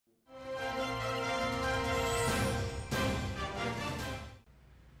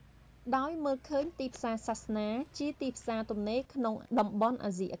ដោយមើលឃើញទីផ្សារសាសនាជាទីផ្សារទំនេរក្នុងតំបន់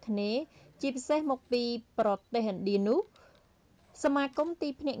អាស៊ីអាគ្នេយ៍ជាពិសេសមកពីប្រទេសឥណ្ឌានោះសមាគមទី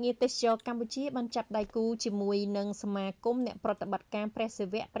ភ្នាក់ងារទេសចរកម្ពុជាបានចាប់ដៃគូជាមួយនឹងសមាគមអ្នកប្រតិបត្តិការព្រះសិ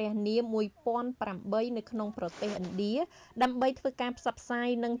វៈព្រះនាម1008នៅក្នុងប្រទេសឥណ្ឌាដើម្បីធ្វើការផ្សព្វផ្សាយ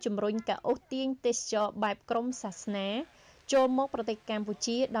និងជំរុញការអូសទាញទេសចរបែបក្រុមសាសនាចូលមកប្រទេសកម្ពុ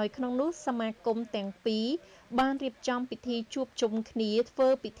ជាដោយក្នុងនោះសមាគមទាំងពីរបានរៀបចំពិធីជួបជុំគ្នាធ្វើ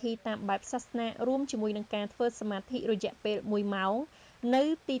ពិធីតាមបែបសាសនារួមជាមួយនឹងការធ្វើសមាធិរយៈពេល1ម៉ោងនៅ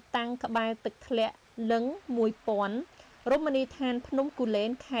ទីតាំងក្បែរទឹកធ្លាក់លឹង1000រមណីយដ្ឋានភ្នំគូលែន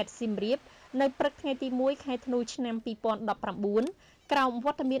ខេត្តសៀមរាបនៅព្រឹកថ្ងៃទី1ខែធ្នូឆ្នាំ2019ក្រោមវ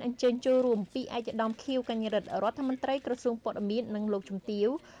ត្តមានអញ្ជើញចូលរួមពីឯកឧត្តមខៀវកញ្ញរិទ្ធរដ្ឋមន្ត្រីក្រសួងព័ត៌មាននិងលោកជំទាវ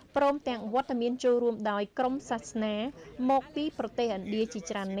ព្រមទាំងវត្តមានចូលរួមដោយក្រុមសាសនាមកពីប្រទេសឥណ្ឌាជា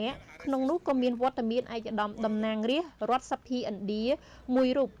ច្រើនអ្នកក្នុងនោះក៏មានវត្តមានឯកឧត្តមតំណាងរាស្ត្ររដ្ឋសភាឥណ្ឌាមួយ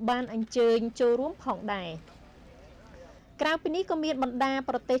រូបបានអញ្ជើញចូលរួមផងដែរក្រៅពីនេះក៏មានបណ្ដា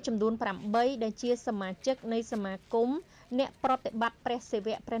ប្រទេសចំនួន8ដែលជាសមាជិកនៃសមាគមអ្នកប្រតិបត្តិព្រះសិ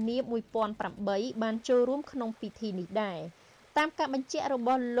វៈព្រះនាម1008បានចូលរួមក្នុងពិធីនេះដែរតាមការបញ្ជាក់រប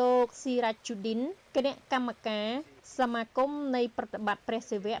ស់លោកស៊ីរ៉ាជូឌីនគណៈកម្មការសមាគមនៃប្រតិបត្តិព្រះ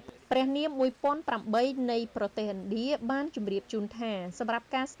សិវៈព្រះនាម1008នៃប្រទេសឥណ្ឌាបានជម្រាបជូនថាសម្រាប់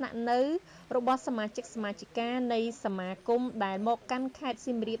ការស្នាក់នៅរបស់សមាជិកសមាជិកានៃសមាគមដែលមកកាន់ខេត្ត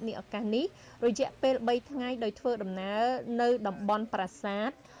សៀមរាបនេះឱកាសនេះរយៈពេល3ថ្ងៃដោយធ្វើដំណើរនៅតំបន់ប្រាសា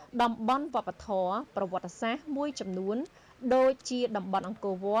ទតំបន់វប្បធម៌ប្រវត្តិសាស្ត្រមួយចំនួនដូចជាតំបន់អង្គ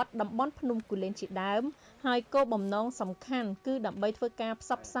រវត្តតំបន់ភ្នំគូលែនជាដើមហើយគោលបំណងសំខាន់គឺដើម្បីធ្វើការផ្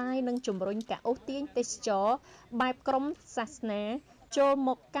សព្វផ្សាយនិងជំរុញការអូសទាញទេសចរបែបក្រុមសាសនាចូលម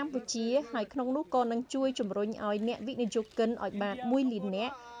កកម្ពុជាហើយក្នុងនោះក៏នឹងជួយជំរុញឲ្យអ្នកវិនិយោគិនឲ្យបាន1លាននា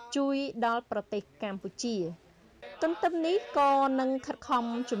ក់ជួយដល់ប្រទេសកម្ពុជាទន្ទឹមនេះក៏នឹងខិតខំ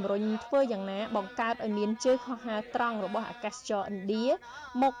ជំរុញធ្វើយ៉ាងណាបង្កើតឲ្យមានជើងហោះហើរត្រង់របស់អាកាសចរឥណ្ឌា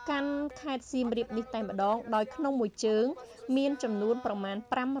មកកាន់ខេត្តសៀមរាបនេះតែម្ដងដោយក្នុងមួយជើងមានចំនួនប្រមាណ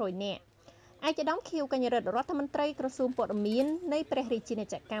500នាក់ឯកឧត្តមខៀវកញ្ញរិទ្ធរដ្ឋមន្ត្រីក្រសួងព័ត៌មាននៃព្រះរាជាណា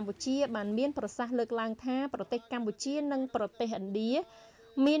ចក្រកម្ពុជាបានមានប្រសាសន៍លើកឡើងថាប្រទេសកម្ពុជានិងប្រទេសឥណ្ឌា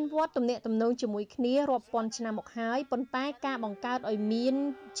មានវត្តទំនាក់ទំនងជាមួយគ្នារាប់ពាន់ឆ្នាំមកហើយប៉ុន្តែការបង្កើតឲ្យមាន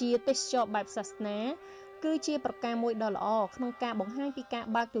ជាទេសចរបែបសាសនាគឺជាប្រការមួយដ៏ល្អក្នុងការបង្ហាញពីការ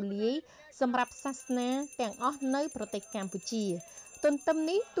បើកទូលាយសម្រាប់សាសនាទាំងអស់នៅប្រទេសកម្ពុជាទន្ទឹម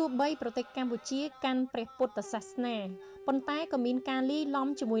នេះទោះបីប្រទេសកម្ពុជាកាន់ព្រះពុទ្ធសាសនាប៉ុន្តែក៏មានការលាយឡំ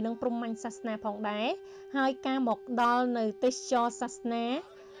ជាមួយនឹងព្រហ្មញ្ញសាសនាផងដែរហើយការមកដល់នៅទេសចរសាសនា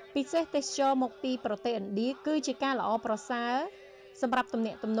ពិសេសទេសចរមកពីប្រទេសឥណ្ឌាគឺជាការល្អប្រសើរសម្រាប់ទំ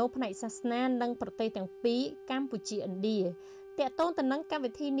នាក់ទំនងផ្នែកសាសនានិងប្រទេសទាំងពីរកម្ពុជាឥណ្ឌាតាក់ទងទៅនឹងកម្ម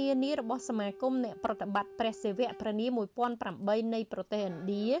វិធីនានារបស់សមាគមអ្នកប្រតិបត្តិព្រះសិវៈព្រះនាម1008នៃប្រទេសឥណ្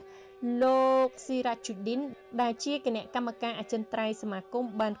ឌាលោកស៊ីរ៉ាជូឌីនដែលជាគណៈកម្មការអចិន្ត្រៃយ៍សមាគម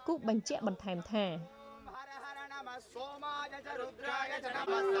បានគូបញ្ជាក់បន្ថែមថា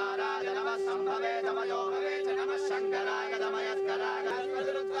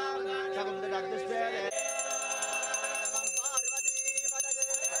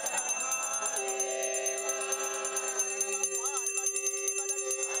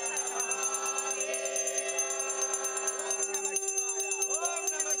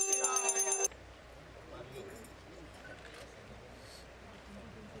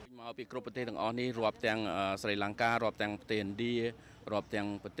មកពីគ្រប់ប្រទេសទាំងអស់នេះរាប់ទាំងស្រីលង្ការាប់ទាំងប្រទេសឥណ្ឌារាប់ទាំង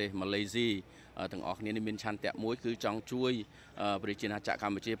ប្រទេសម៉ាឡេស៊ីទាំងអស់គ្នានេះមានឆន្ទៈមួយគឺចង់ជួយប្រជាណាចក្រក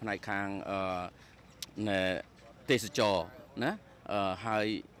ម្ពុជាផ្នែកខាងទេសចរណាហើយ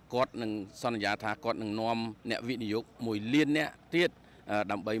គាត់នឹងសន្យាថាគាត់នឹងនាំអ្នកវិនិយោគ1លានអ្នកទៀត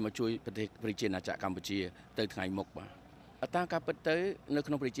ដើម្បីមកជួយប្រទេសប្រជាណាចក្រកម្ពុជាទៅថ្ងៃមុខបាទតាមការពិតទៅនៅ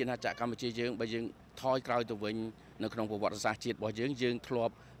ក្នុងប្រជាណាចក្រកម្ពុជាយើងបើយើងថយក្រោយទៅវិញនៅក្នុងប្រវត្តិសាស្ត្រជាតិរបស់យើងធ្លា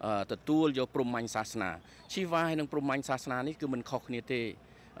ប់ទទួលយកព្រហ្មញ្ញសាសនាជីវ៉ាហើយនិងព្រហ្មញ្ញសាសនានេះគឺមិនខុសគ្នាទេ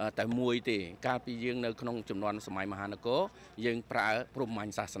តែមួយទេកាលពីយើងនៅក្នុងជំនាន់សម័យមហានគរយើងប្រើព្រហ្មញ្ញ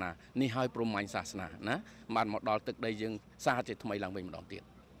សាសនានេះហើយព្រហ្មញ្ញសាសនាណាបានមកដល់ទឹកដីយើងសាជាថ្មីឡើងវិញម្ដងទៀត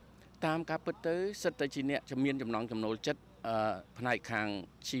តាមការពិតទៅសិតតែជាអ្នកមានចំណងចំណូលចិត្តផ្នែកខាង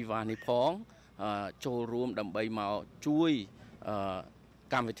ជីវ៉ានេះផងចូលរួមដើម្បីមកជួយ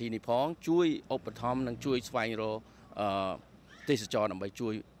កម្មវិធីនេះផងជួយឧបត្ថម្ភនិងជួយស្វែងរកទេសចរដើម្បីជួ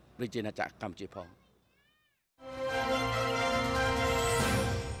យប្រជាណាចក្រកម្ពុជាផង